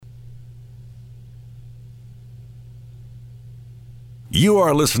You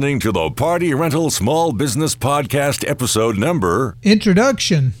are listening to the Party Rental Small Business Podcast episode number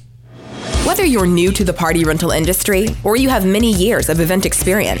Introduction. Whether you're new to the party rental industry or you have many years of event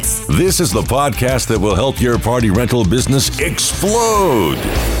experience, This is the podcast that will help your party rental business explode.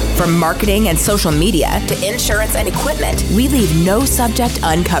 from marketing and social media to insurance and equipment, we leave no subject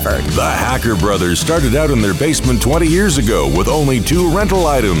uncovered. The Hacker Brothers started out in their basement 20 years ago with only 2 rental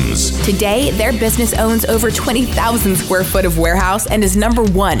items. Today, their business owns over 20,000 square foot of warehouse and is number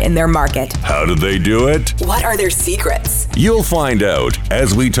 1 in their market. How did they do it? What are their secrets? You'll find out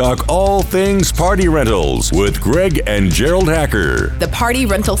as we talk all things party rentals with Greg and Gerald Hacker. The Party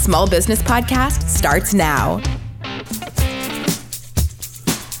Rental Small Business Podcast starts now.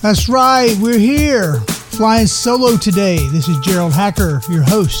 That's right, we're here, flying solo today. This is Gerald Hacker, your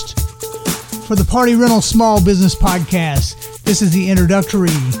host for the Party Rental Small Business Podcast. This is the introductory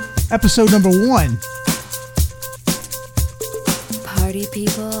episode number 1. Party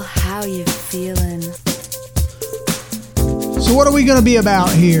people, how you feeling? So what are we going to be about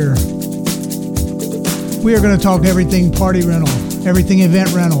here? We are going to talk everything party rental, everything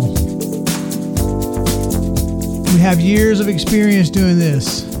event rental. We have years of experience doing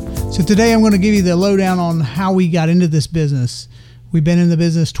this. So today I'm going to give you the lowdown on how we got into this business. We've been in the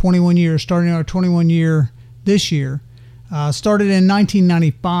business 21 years, starting our 21 year this year. Started in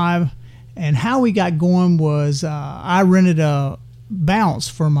 1995, and how we got going was I rented a bounce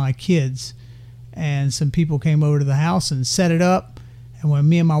for my kids, and some people came over to the house and set it up. And when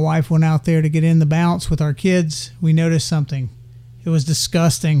me and my wife went out there to get in the bounce with our kids, we noticed something. It was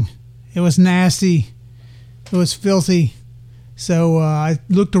disgusting. It was nasty. It was filthy. So I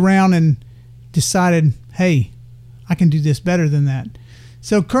looked around and decided, hey, I can do this better than that.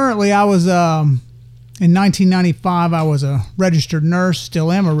 So currently I was, in 1995, I was a registered nurse,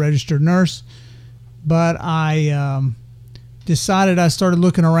 still am a registered nurse. But I decided, I started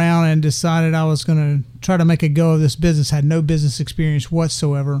looking around and decided I was going to try to make a go of this business. Had no business experience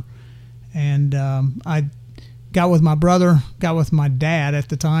whatsoever. And I got with my brother, got with my dad at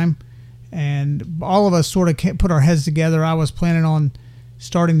the time. And all of us sort of put our heads together. I was planning on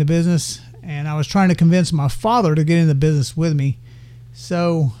starting the business, and I was trying to convince my father to get in the business with me.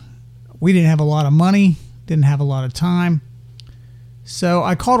 So we didn't have a lot of money, didn't have a lot of time. So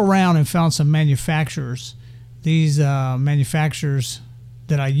I called around and found some manufacturers. These manufacturers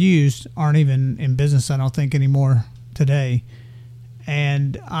that I used aren't even in business, I don't think, anymore today.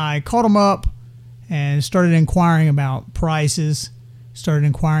 And I called them up and started inquiring about prices. Started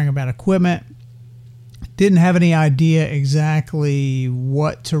inquiring about equipment. Didn't have any idea exactly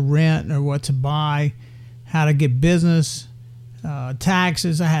what to rent or what to buy, how to get business,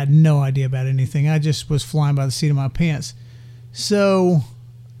 taxes. I had no idea about anything. I just was flying by the seat of my pants. So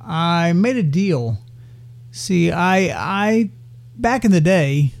I made a deal. See, I back in the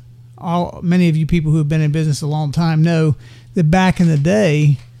day, many of you people who have been in business a long time know that back in the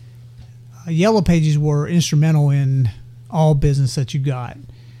day, Yellow Pages were instrumental in all business that you got.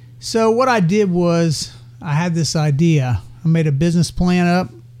 So what I did was I had this idea. I made a business plan up,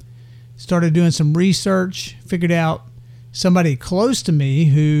 started doing some research, figured out somebody close to me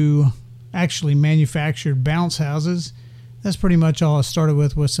who actually manufactured bounce houses. That's pretty much all I started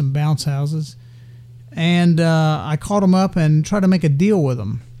with, was some bounce houses. And I called him up and tried to make a deal with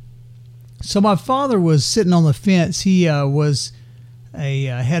him. So my father was sitting on the fence. He was a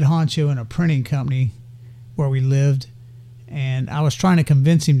head honcho in a printing company where we lived. And I was trying to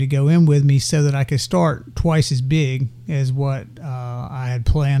convince him to go in with me so that I could start twice as big as what I had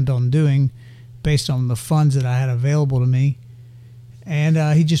planned on doing based on the funds that I had available to me. And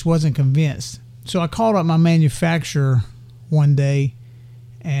he just wasn't convinced. So I called up my manufacturer one day,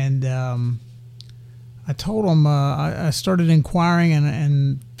 and I told him, I started inquiring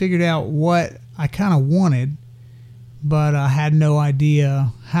and figured out what I kind of wanted, but I had no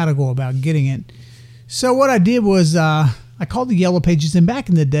idea how to go about getting it. So what I did was I called the Yellow Pages, and back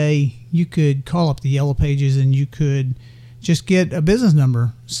in the day, you could call up the Yellow Pages and you could just get a business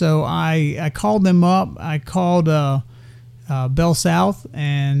number. So I called them up. I called Bell South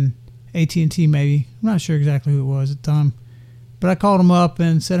and AT&T maybe. I'm not sure exactly who it was at the time. But I called them up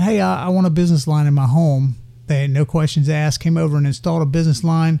and said, hey, I want a business line in my home. They had no questions asked, came over and installed a business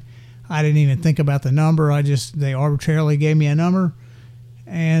line. I didn't even think about the number. They arbitrarily gave me a number.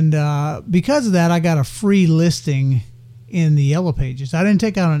 And because of that, I got a free listing in the Yellow Pages. I didn't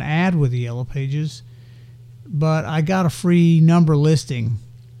take out an ad with the Yellow Pages, but I got a free number listing.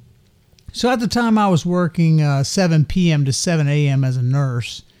 So at the time I was working 7 p.m. to 7 a.m. as a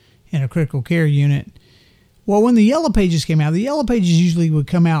nurse in a critical care unit. Well, when the Yellow Pages came out, the Yellow Pages usually would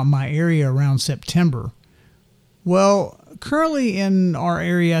come out in my area around September. Well, currently in our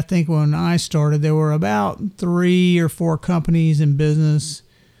area, I think when I started, there were about 3 or 4 companies in business.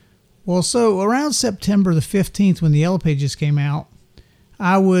 Well, so around September the 15th, when the Yellow Pages came out,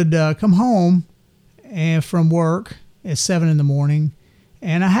 I would come home from work at 7 in the morning,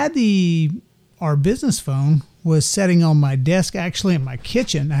 and I had our business phone was setting on my desk, actually in my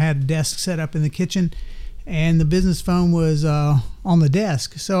kitchen. I had a desk set up in the kitchen, and the business phone was on the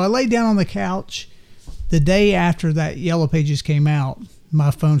desk. So I laid down on the couch. The day after that Yellow Pages came out,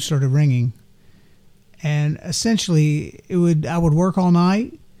 my phone started ringing, and essentially I would work all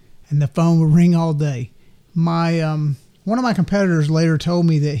night, and the phone would ring all day. One of my competitors later told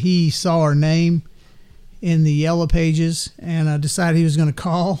me that he saw our name in the Yellow Pages and decided he was going to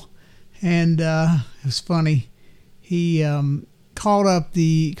call, and it was funny. He called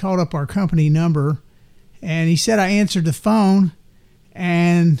up our company number, and he said I answered the phone,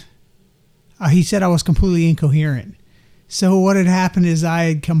 and he said I was completely incoherent. So what had happened is I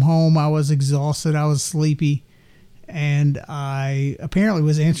had come home, I was exhausted, I was sleepy, and I apparently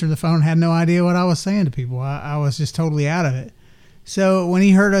was answering the phone, had no idea what I was saying to people. I was just totally out of it. So when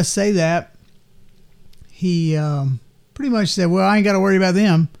he heard us say that, he pretty much said, "Well, I ain't got to worry about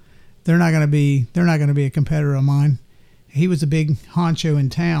them. They're not going to be a competitor of mine." He was a big honcho in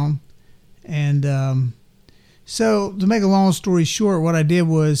town, and so to make a long story short, what I did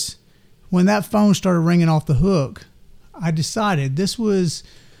was, when that phone started ringing off the hook, I decided, this was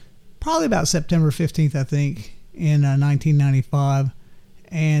probably about September 15th, I think, in 1995.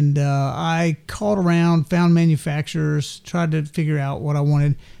 And I called around, found manufacturers, tried to figure out what I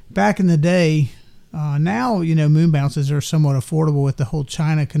wanted. Back in the day, now, moon bounces are somewhat affordable with the whole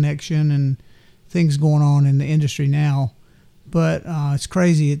China connection and things going on in the industry now. But it's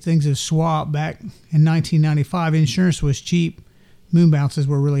crazy. Things have swapped. Back in 1995, insurance was cheap. Moon bounces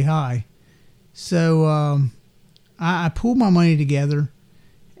were really high. So I pulled my money together,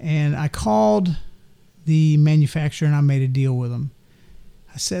 and I called the manufacturer, and I made a deal with them.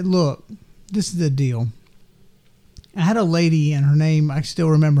 I said, "Look, this is the deal." I had a lady, and her name, I still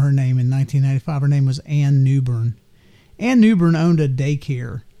remember her name in 1995. Her name was Ann Newbern. Ann Newbern owned a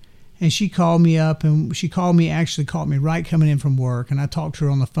daycare, and she called me up, and actually called me right coming in from work, and I talked to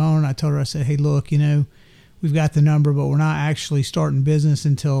her on the phone. I told her, I said, "Hey, look, we've got the number, but we're not actually starting business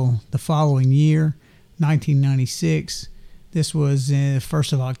until the following year, 1996. This was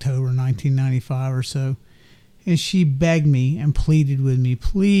 1st of October, 1995 or so. And she begged me and pleaded with me,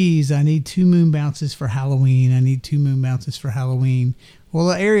 "Please, I need 2 moon bounces for Halloween. I need 2 moon bounces for Halloween." Well,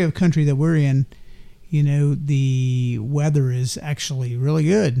 the area of country that we're in, the weather is actually really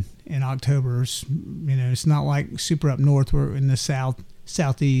good in October. It's not like super up north. We're in the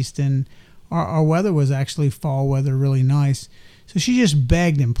southeast, and our weather was actually fall weather, really nice. So she just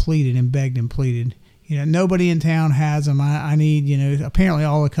begged and pleaded and begged and pleaded. Nobody in town has them. I need, apparently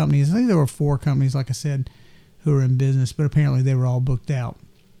all the companies, I think there were 4 companies, like I said, who were in business, but apparently they were all booked out.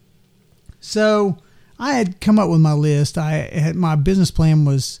 So I had come up with my list. My business plan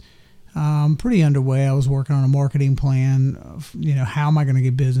was pretty underway. I was working on a marketing plan of, how am I going to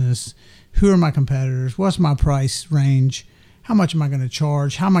get business? Who are my competitors? What's my price range? How much am I going to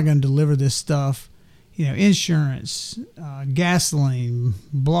charge? How am I going to deliver this stuff? Insurance, gasoline,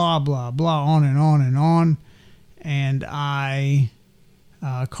 blah, blah, blah, on and on and on. And I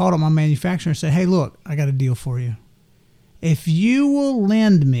called up my manufacturer and said, "Hey, look, I got a deal for you. If you will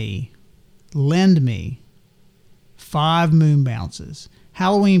lend me 5 moon bounces."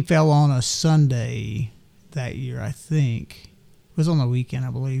 Halloween fell on a Sunday that year, I think. It was on the weekend, I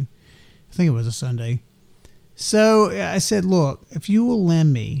believe. I think it was a Sunday. So I said, "Look, if you will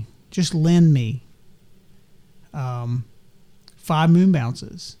lend me 5 moon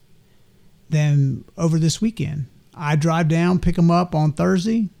bounces, then over this weekend, I drive down, pick them up on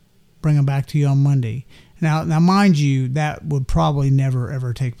Thursday, bring them back to you on Monday." Now, mind you, that would probably never,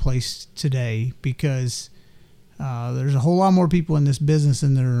 ever take place today, because there's a whole lot more people in this business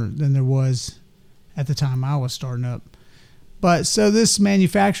than there was at the time I was starting up. But so this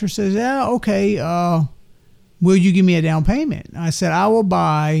manufacturer says, "Yeah, okay, will you give me a down payment?" I said, "I will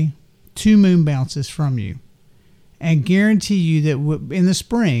buy 2 moon bounces from you and guarantee you that in the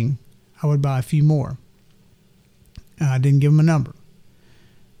spring I would buy a few more." I didn't give him a number.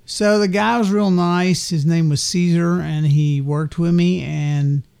 So the guy was real nice. His name was Caesar, and he worked with me.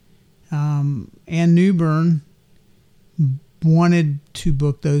 And Ann Newbern wanted to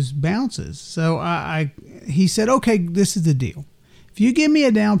book those bounces. So he said, "Okay, this is the deal. If you give me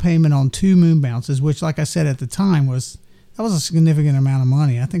a down payment on 2 moon bounces," which, like I said at the time, was a significant amount of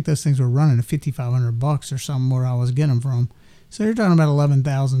money. I think those things were running at $5,500 or something where I was getting them from. So you're talking about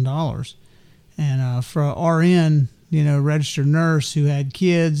 $11,000. And for RN, registered nurse who had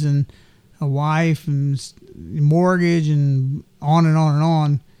kids and a wife and mortgage and on and on and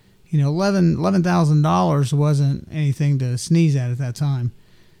on. $11,000 wasn't anything to sneeze at that time.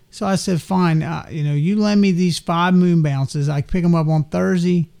 So I said, fine, you lend me these 5 moon bounces. I pick them up on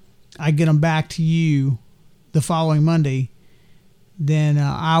Thursday. I get them back to you the following Monday. Then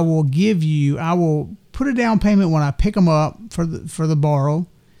I will put a down payment when I pick them up for the borrow,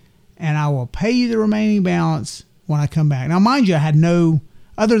 and I will pay you the remaining balance when I come back. Now, mind you, I had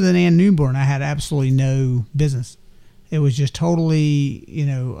other than Ann Newburn, I had absolutely no business. It was just totally,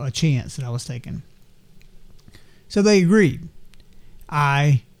 a chance that I was taking. So they agreed.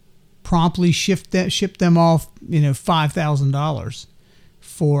 I promptly shipped them off, $5,000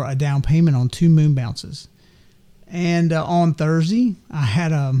 for a down payment on 2 moon bounces. And on Thursday, I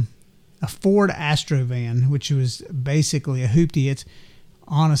had a Ford Astro van, which was basically a hoopty.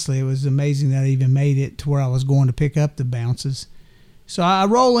 Honestly, it was amazing that I even made it to where I was going to pick up the bounces. So I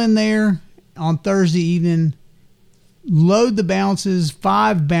roll in there on Thursday evening, load the bounces,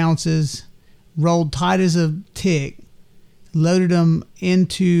 5 bounces, rolled tight as a tick, loaded them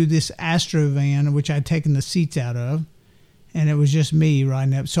into this Astro van, which I'd taken the seats out of, and it was just me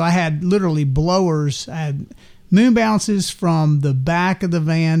riding up. So I had literally blowers. I had moon bounces from the back of the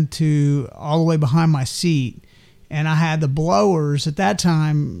van to all the way behind my seat. And I had the blowers at that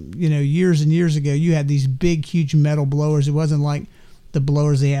time, years and years ago, you had these big, huge metal blowers. It wasn't like the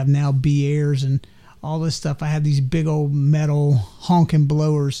blowers they have now, B-Airs and all this stuff. I had these big old metal honking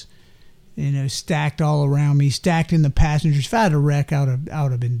blowers, stacked all around me, stacked in the passengers. If I had a wreck, I would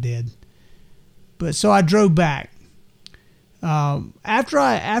have been dead. But so I drove back. After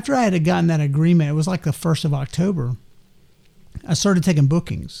I had gotten that agreement, it was like the 1st of October, I started taking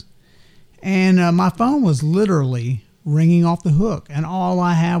bookings. And my phone was literally ringing off the hook. And all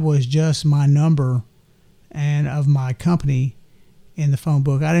I had was just my number and of my company in the phone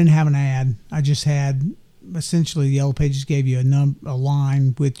book. I didn't have an ad. I just had, essentially, Yellow Pages gave you a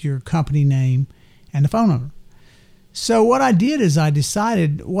line with your company name and the phone number. So what I did is I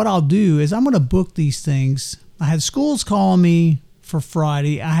decided what I'll do is I'm going to book these things. I had schools calling me for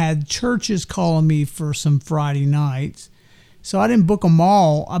Friday. I had churches calling me for some Friday nights. So I didn't book them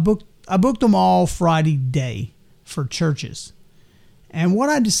all. I booked them all Friday day for churches. And what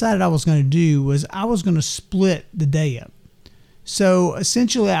I decided I was going to do was I was going to split the day up. So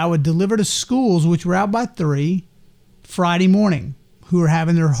essentially I would deliver to schools, which were out by 3, Friday morning, who were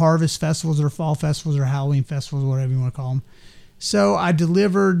having their harvest festivals or fall festivals or Halloween festivals, whatever you want to call them. So I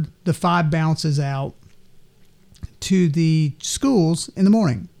delivered the 5 bounces out to the schools in the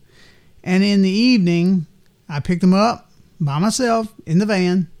morning. And in the evening, I picked them up by myself in the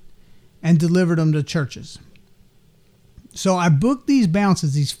van and delivered them to churches. So I booked these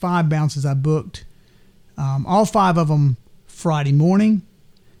bounces, these 5 bounces I booked, all 5 of them Friday morning.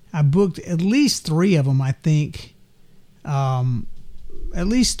 I booked at least 3 of them, I think. At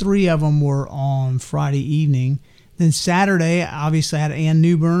least 3 of them were on Friday evening. Then Saturday, obviously, I had Ann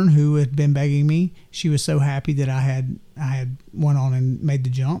Newburn, who had been begging me. She was so happy that I had went on and made the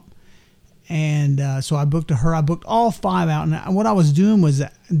jump. And so I booked her. I booked all 5 out. And what I was doing was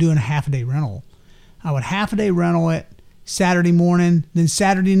doing a half-a-day rental. I would half-a-day rental it Saturday morning. Then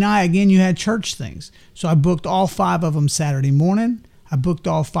Saturday night, again, you had church things. So I booked all 5 of them Saturday morning. I booked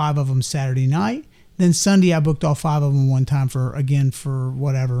all 5 of them Saturday night. Then Sunday, I booked all 5 of them one time for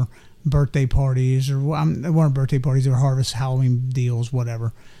whatever, birthday parties or they weren't birthday parties, they were harvest Halloween deals,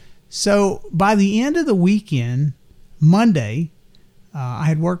 whatever. So by the end of the weekend, Monday, I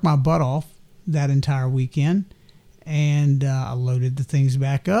had worked my butt off that entire weekend, and I loaded the things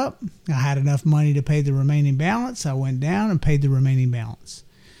back up. I had enough money to pay the remaining balance. I went down and paid the remaining balance.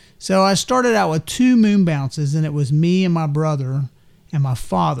 So I started out with 2 moon bounces, and it was me and my brother and my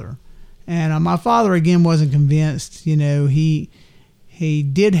father. And my father, again, wasn't convinced. He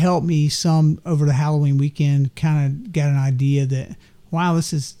did help me some over the Halloween weekend, kind of got an idea that, wow,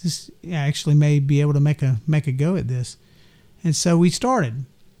 this actually may be able to make a go at this. And so we started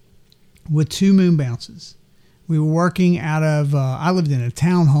with 2 moon bounces. We were working out of, I lived in a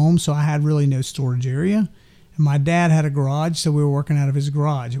townhome, so I had really no storage area. And my dad had a garage, so we were working out of his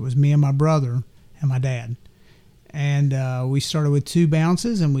garage. It was me and my brother and my dad. And we started with 2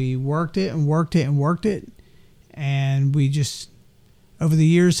 bounces, and we worked it and worked it and worked it. And we just, over the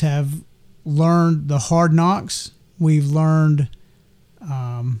years, have learned the hard knocks. We've learned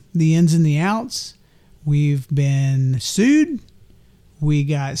the ins and the outs. We've been sued. We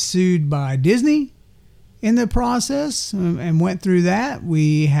got sued by Disney in the process and went through that.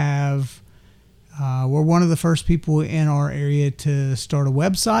 We have, we're one of the first people in our area to start a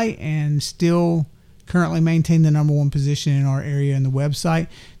website and still currently maintain the number one position in our area in the website.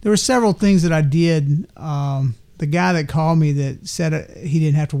 There were several things that I did. The guy that called me that said he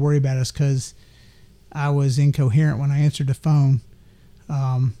didn't have to worry about us because I was incoherent when I answered the phone.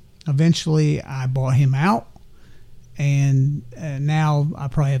 Eventually, I bought him out, and now I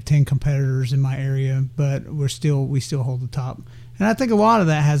probably have 10 competitors in my area, but we still hold the top. And I think a lot of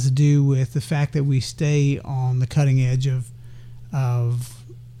that has to do with the fact that we stay on the cutting edge of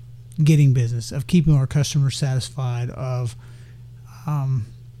getting business, of keeping our customers satisfied, of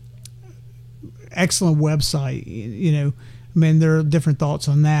excellent website. You know, I mean, there are different thoughts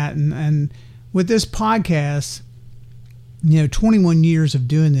on that. And with this podcast, 21 years of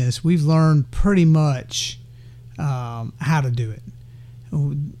doing this, we've learned pretty much how to do it.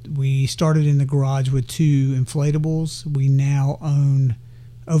 We started in the garage with 2 inflatables. We now own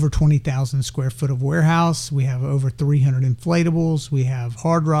over 20,000 square foot of warehouse. We have over 300 inflatables. We have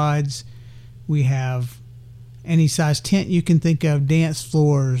hard rides. We have any size tent you can think of, dance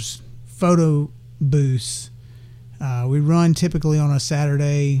floors, photo booths. We run typically on a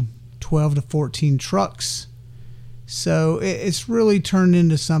Saturday 12 to 14 trucks. So it's really turned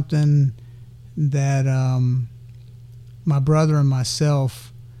into something that my brother and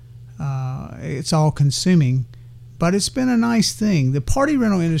myself, it's all consuming, but it's been a nice thing. The party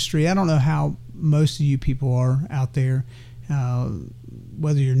rental industry, I don't know how most of you people are out there,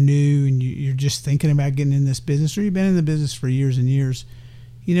 whether you're new and you're just thinking about getting in this business or you've been in the business for years and years.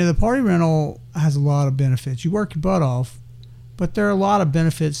 The party rental has a lot of benefits. You work your butt off, but there are a lot of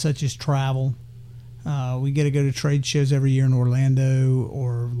benefits such as travel. We get to go to trade shows every year in Orlando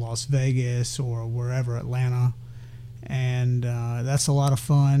or Las Vegas or wherever, Atlanta. And that's a lot of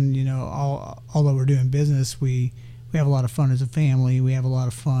fun. Although we're doing business, we have a lot of fun as a family. We have a lot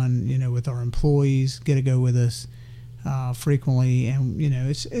of fun, with our employees, get to go with us frequently. And,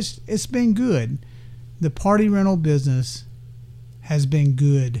 it's been good. The party rental business has been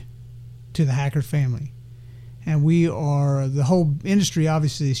good to the Hackert family. And the whole industry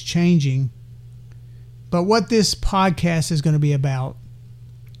obviously is changing. But what this podcast is going to be about,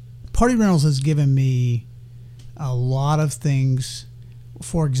 Party Rentals has given me a lot of things.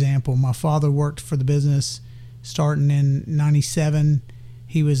 For example, my father worked for the business starting in 97.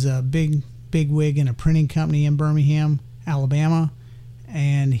 He was a big wig in a printing company in Birmingham, Alabama.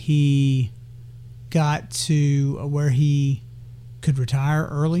 And he got to where he could retire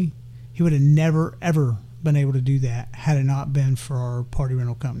early. He would have never, ever been able to do that had it not been for our party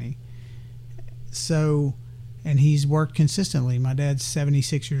rental company. So, and he's worked consistently. My dad's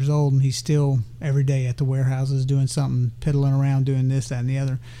 76 years old, and he's still every day at the warehouses doing something, piddling around, doing this, that, and the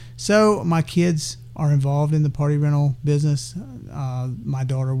other. So my kids are involved in the party rental business. My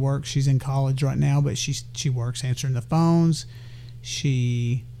daughter works. She's in college right now, but she works answering the phones.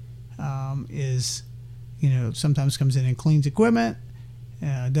 She is, sometimes comes in and cleans equipment,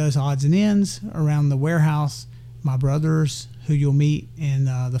 does odds and ends around the warehouse. My brothers, who you'll meet in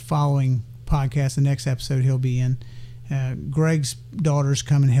the following podcast, the next episode he'll be in, Greg's daughters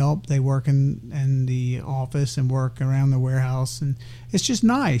come and help. They work in the office and work around the warehouse, and it's just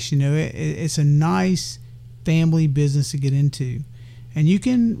nice. It's a nice family business to get into. And you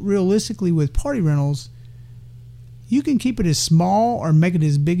can realistically, with party rentals, you can keep it as small or make it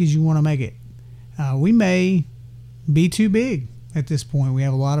as big as you want to make it. We may be too big at this point. We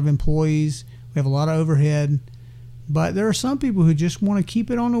have a lot of employees, we have a lot of overhead, but there are some people who just want to keep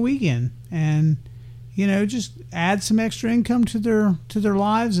it on the weekend and just add some extra income to their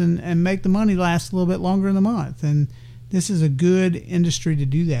lives and make the money last a little bit longer in the month. And this is a good industry to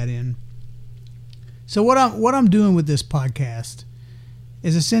do that in. So what I'm doing with this podcast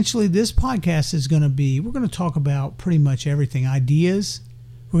is essentially, this podcast is going to be, we're going to talk about pretty much everything. Ideas.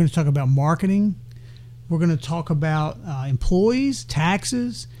 We're going to talk about marketing. We're going to talk about employees,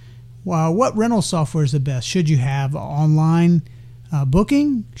 taxes. What rental software is the best? Should you have online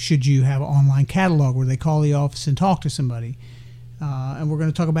booking? Should you have an online catalog where they call the office and talk to somebody? And we're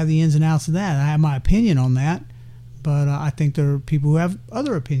going to talk about the ins and outs of that. I have my opinion on that, but I think there are people who have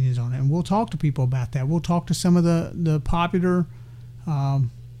other opinions on it, and we'll talk to people about that. We'll talk to some of the popular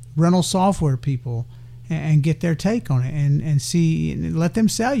rental software people and get their take on it and see, and let them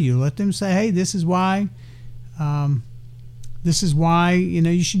sell you. Let them say, hey, this is why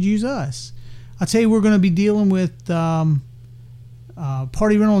you should use us. I'll tell you, we're going to be dealing with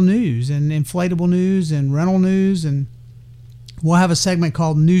party rental news and inflatable news and rental news, and we'll have a segment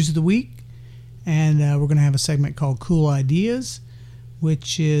called News of the Week, and we're going to have a segment called Cool Ideas,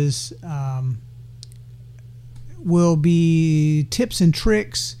 which is will be tips and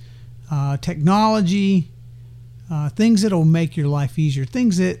tricks, technology, things that will make your life easier,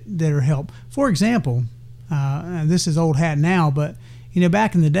 things that are help. For example, this is old hat now, but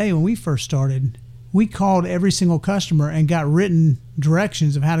back in the day when we first started, we called every single customer and got written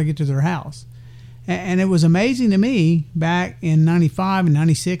directions of how to get to their house. And it was amazing to me back in 95 and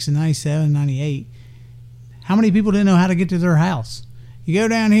 96 and 97 and 98, how many people didn't know how to get to their house. You go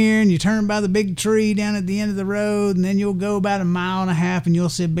down here and you turn by the big tree down at the end of the road, and then you'll go about 1.5 miles and you'll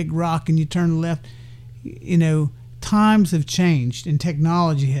see a big rock and you turn left. Times have changed and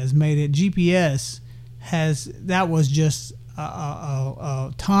technology has made it. GPS that was just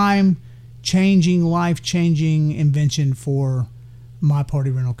a time-changing, life-changing invention for my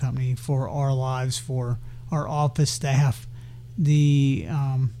party rental company, for our lives, for our office staff.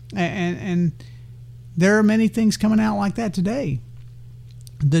 And there are many things coming out like that today.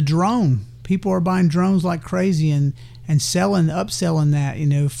 The drone, people are buying drones like crazy and upselling that,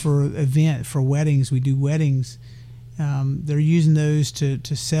 for weddings. We do weddings. They're using those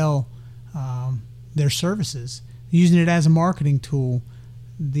to sell their services, using it as a marketing tool.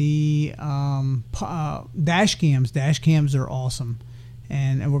 The dash cams are awesome,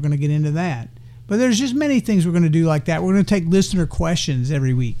 and we're going to get into that. But there's just many things we're going to do like that. We're going to take listener questions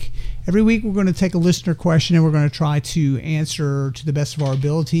every week. Every week we're going to take a listener question and we're going to try to answer to the best of our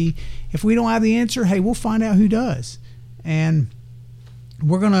ability. If we don't have the answer, hey, we'll find out who does. And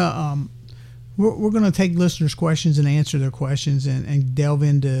we're going to take listeners' questions and answer their questions and delve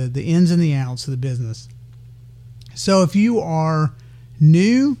into the ins and the outs of the business. So if you are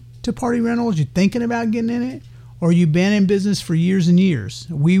new to party rentals, you're thinking about getting in it, or you've been in business for years and years,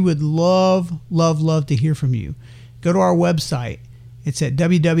 we would love to hear from you. Go to our website. It's at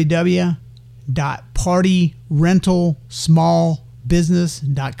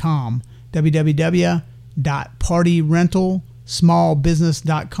www.partyrentalsmallbusiness.com.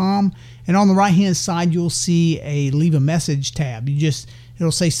 www.partyrentalsmallbusiness.com. And on the right-hand side, you'll see a leave a message tab.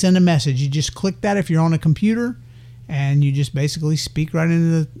 It'll say send a message. You just click that if you're on a computer, and you just basically speak right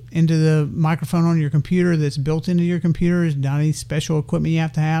into the microphone on your computer that's built into your computer. It's not any special equipment you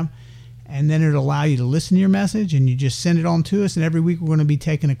have to have. And then it'll allow you to listen to your message, and you just send it on to us. And every week we're going to be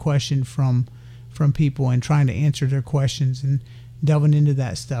taking a question from people and trying to answer their questions and delving into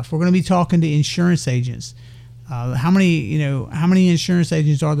that stuff. We're going to be talking to insurance agents. How many insurance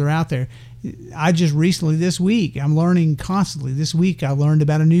agents are there out there? I just recently this week, I'm learning constantly. This week I learned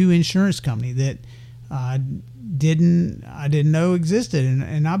about a new insurance company that I didn't know existed,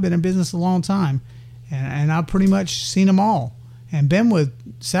 and I've been in business a long time, and I've pretty much seen them all and been with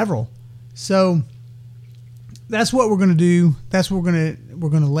several. So that's what we're going to do. That's what we're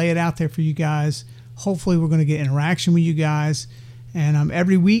going to lay it out there for you guys. Hopefully we're going to get interaction with you guys, and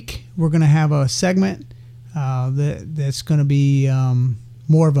every week we're going to have a segment that's going to be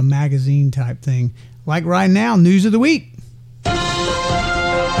more of a magazine type thing. Like right now, news of the week.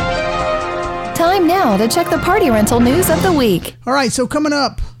 Time now to check the party rental news of the week. All right, so coming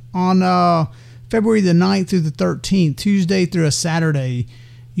up on February the 9th through the 13th, Tuesday through a Saturday,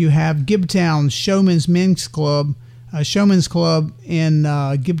 you have Gibtown Showman's Men's Club, Showman's Club in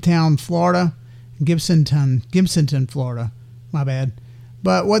Gibtown, Florida, Gibsonton, Florida. My bad.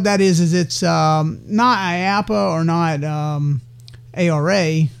 But what that is it's not IAPA or not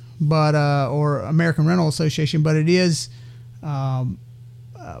ARA, but or American Rental Association, but it is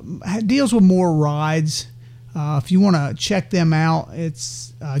deals with more rides. If you want to check them out,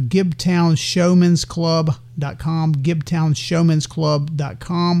 it's GibtownShowmansClub.com,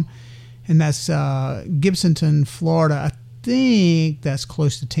 GibtownShowmansClub.com, and that's Gibsonton, Florida. I think that's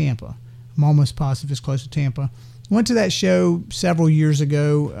close to Tampa. I'm almost positive it's close to Tampa. Went to that show several years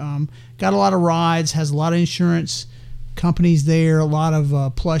ago. Got a lot of rides, has a lot of insurance companies there, a lot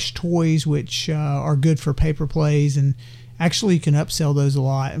of plush toys, which are good for paper plays, and actually you can upsell those a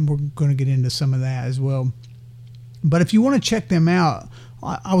lot, and we're going to get into some of that as well. But if you want to check them out,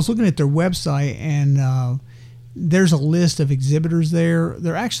 I was looking at their website, and there's a list of exhibitors there.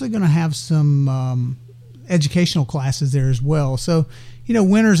 They're actually going to have some educational classes there as well. So,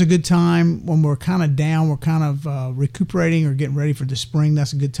 winter's a good time when we're kind of down, we're kind of recuperating or getting ready for the spring.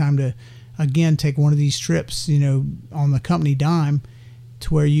 That's a good time to, again, take one of these trips, on the company dime,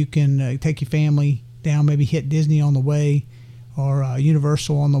 to where you can take your family down, maybe hit Disney on the way, or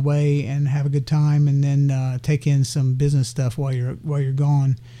Universal on the way, and have a good time, and then take in some business stuff while you're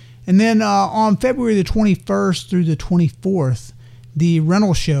gone. And then on February the 21st through the 24th, the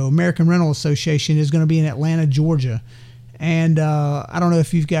rental show, American Rental Association, is going to be in Atlanta, Georgia. And I don't know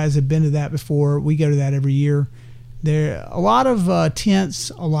if you guys have been to that before. We go to that every year. There are a lot of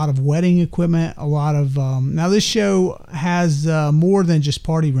tents, a lot of wedding equipment, a lot of now this show has more than just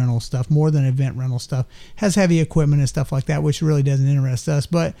party rental stuff, more than event rental stuff. Has heavy equipment and stuff like that, which really doesn't interest us.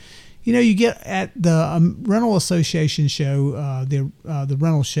 But you know, you get at the Rental Association show, the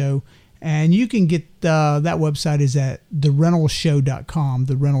rental show, and you can get that website is at therentalshow.com,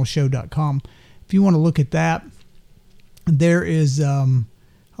 therentalshow.com. If you want to look at that, there is a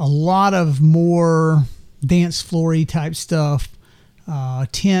lot of more dance floor-y type stuff,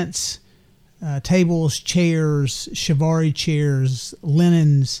 tents, tables, chairs, Chiavari chairs,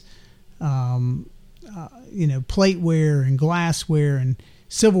 linens, plateware and glassware and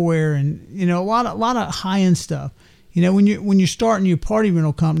silverware, and a lot of high-end stuff. When you're starting your party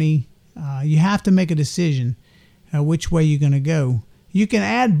rental company, you have to make a decision which way you're going to go. You can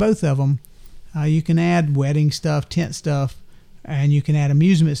add both of them. You can add wedding stuff, tent stuff, and you can add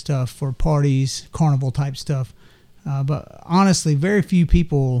amusement stuff for parties, carnival type stuff. But honestly, very few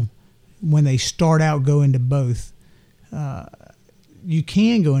people, when they start out, go into both. You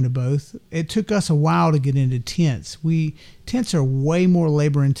can go into both. It took us a while to get into tents. Tents are way more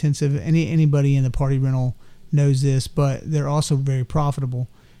labor intensive. Anybody in the party rental knows this, but they're also very profitable,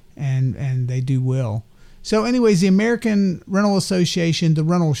 and they do well. So anyways, the American Rental Association, the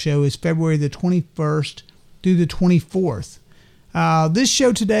rental show, is February the 21st through the 24th. This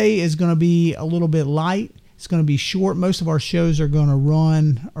show today is going to be a little bit light. It's going to be short. Most of our shows are going to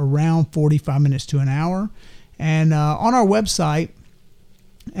run around 45 minutes to an hour. And on our website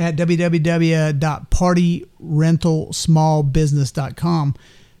at www.partyrentalsmallbusiness.com,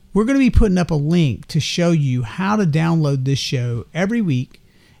 we're going to be putting up a link to show you how to download this show every week.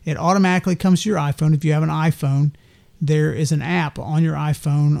 It automatically comes to your iPhone. If you have an iPhone, there is an app on your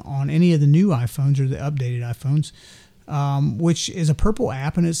iPhone, on any of the new iPhones or the updated iPhones, which is a purple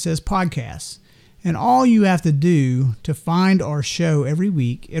app, and it says podcasts. And all you have to do to find our show every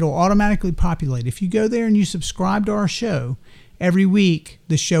week, it'll automatically populate. If you go there and you subscribe to our show, every week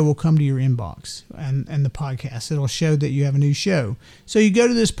the show will come to your inbox and the podcast. It'll show that you have a new show. So you go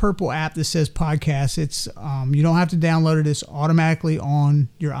to this purple app that says podcast. It's you don't have to download it. It's automatically on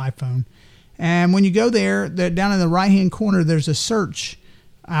your iPhone. And when you go there, down in the right-hand corner, there's a search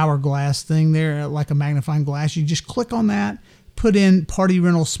hourglass thing there, like a magnifying glass. You just click on that, put in Party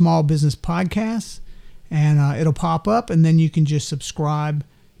Rental Small Business Podcast, and it'll pop up, and then you can just subscribe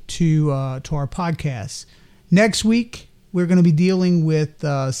to our podcasts. Next week, we're going to be dealing with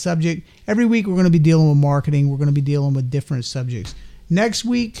subject. Every week, we're going to be dealing with marketing. We're going to be dealing with different subjects. Next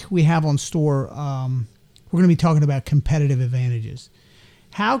week, we have on store, we're going to be talking about competitive advantages.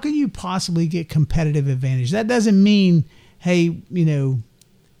 How can you possibly get competitive advantage? That doesn't mean, hey,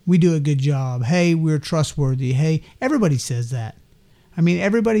 we do a good job. Hey, we're trustworthy. Hey, everybody says that. I mean,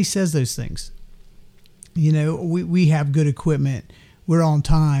 everybody says those things. We have good equipment. We're on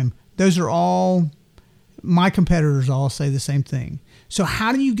time. Those are all, my competitors all say the same thing. So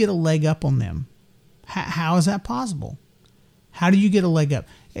how do you get a leg up on them? How is that possible? How do you get a leg up?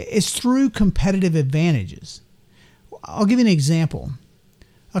 It's through competitive advantages. I'll give you an example.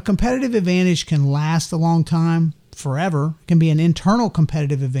 A competitive advantage can last a long time, forever. It can be an internal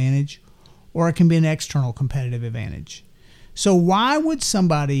competitive advantage, or it can be an external competitive advantage. So why would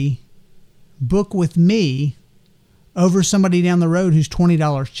somebody book with me over somebody down the road who's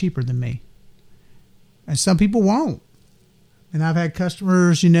 $20 cheaper than me? And some people won't. And I've had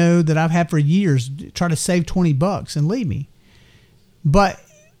customers, that I've had for years try to save $20 and leave me. But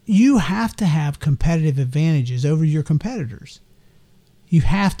you have to have competitive advantages over your competitors. You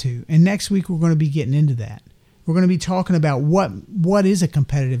have to. And next week we're going to be getting into that. We're going to be talking about what is a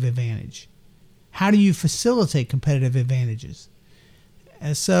competitive advantage. How do you facilitate competitive advantages?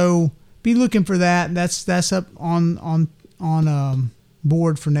 And so be looking for that. That's up on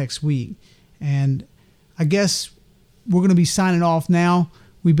board for next week. And I guess we're going to be signing off now.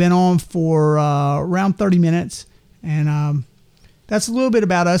 We've been on for around 30 minutes, and that's a little bit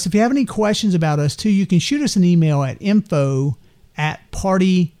about us. If you have any questions about us too, you can shoot us an email at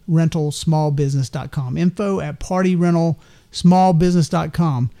info@partyrentalsmallbusiness.com.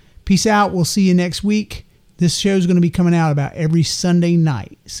 info@partyrentalsmallbusiness.com. Peace out. We'll see you next week. This show is going to be coming out about every Sunday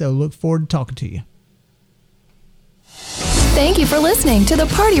night, so look forward to talking to you. Thank you for listening to the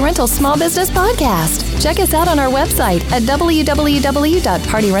Party Rental Small Business Podcast. Check us out on our website at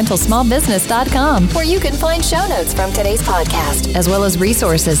www.partyrentalsmallbusiness.com, where you can find show notes from today's podcast, as well as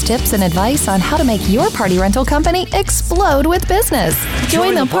resources, tips, and advice on how to make your party rental company explode with business.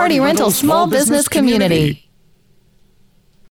 Join the Party Rental Small Business community.